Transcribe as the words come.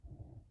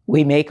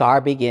We make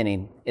our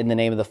beginning in the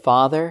name of the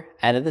Father,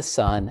 and of the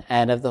Son,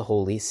 and of the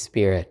Holy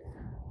Spirit.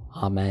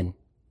 Amen.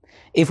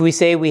 If we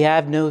say we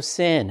have no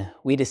sin,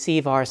 we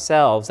deceive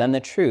ourselves, and the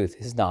truth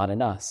is not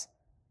in us.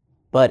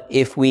 But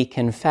if we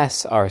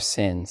confess our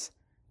sins,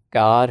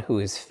 God, who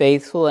is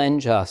faithful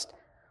and just,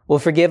 will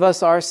forgive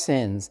us our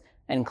sins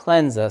and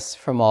cleanse us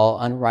from all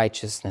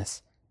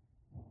unrighteousness.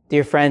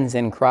 Dear friends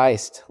in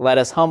Christ, let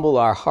us humble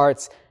our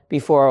hearts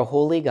before our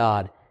holy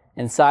God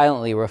and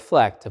silently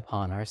reflect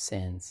upon our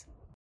sins.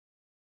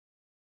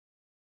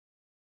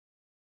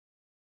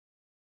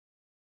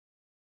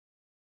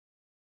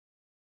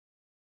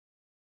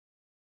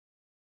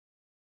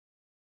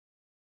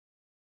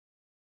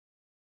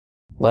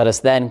 Let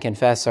us then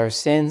confess our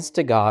sins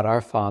to God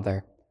our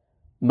Father.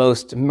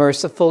 Most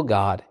merciful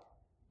God,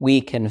 we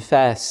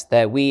confess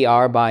that we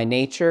are by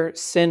nature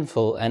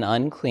sinful and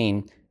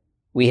unclean.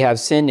 We have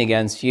sinned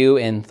against you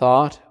in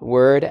thought,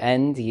 word,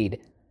 and deed,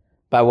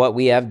 by what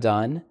we have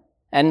done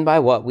and by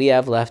what we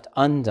have left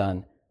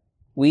undone.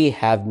 We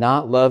have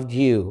not loved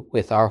you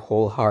with our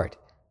whole heart.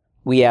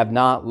 We have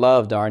not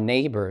loved our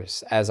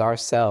neighbors as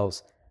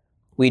ourselves.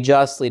 We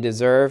justly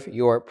deserve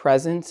your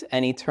present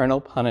and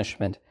eternal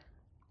punishment.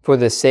 For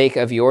the sake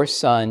of your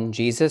Son,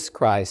 Jesus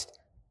Christ,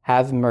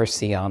 have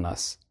mercy on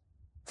us.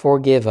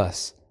 Forgive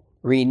us,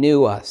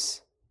 renew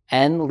us,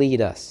 and lead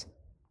us,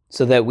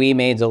 so that we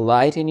may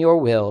delight in your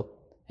will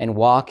and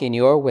walk in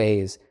your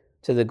ways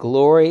to the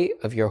glory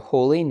of your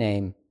holy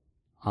name.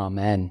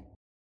 Amen.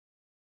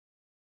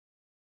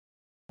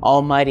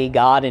 Almighty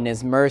God in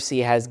his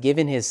mercy has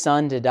given his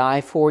Son to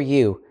die for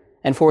you,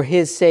 and for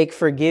his sake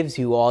forgives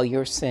you all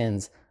your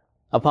sins.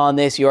 Upon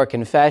this your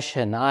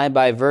confession, I,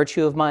 by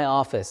virtue of my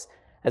office,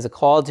 as a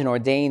called and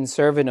ordained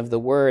servant of the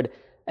Word,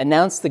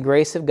 announce the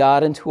grace of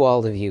God unto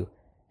all of you,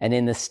 and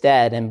in the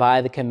stead and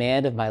by the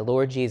command of my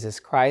Lord Jesus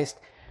Christ,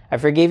 I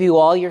forgive you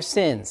all your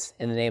sins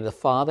in the name of the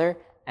Father,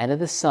 and of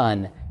the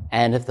Son,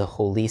 and of the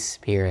Holy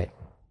Spirit.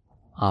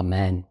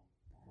 Amen.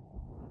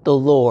 The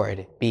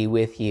Lord be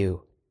with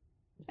you,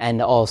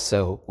 and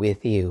also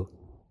with you.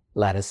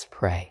 Let us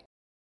pray.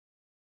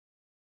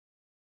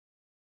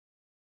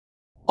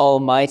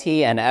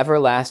 Almighty and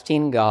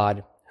everlasting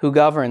God, who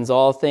governs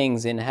all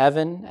things in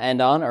heaven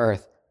and on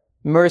earth,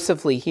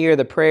 mercifully hear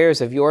the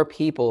prayers of your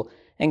people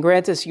and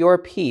grant us your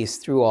peace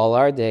through all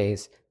our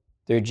days.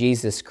 Through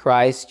Jesus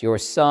Christ, your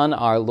Son,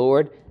 our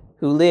Lord,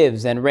 who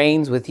lives and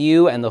reigns with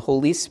you and the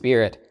Holy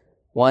Spirit,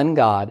 one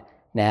God,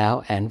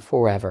 now and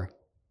forever.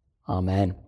 Amen.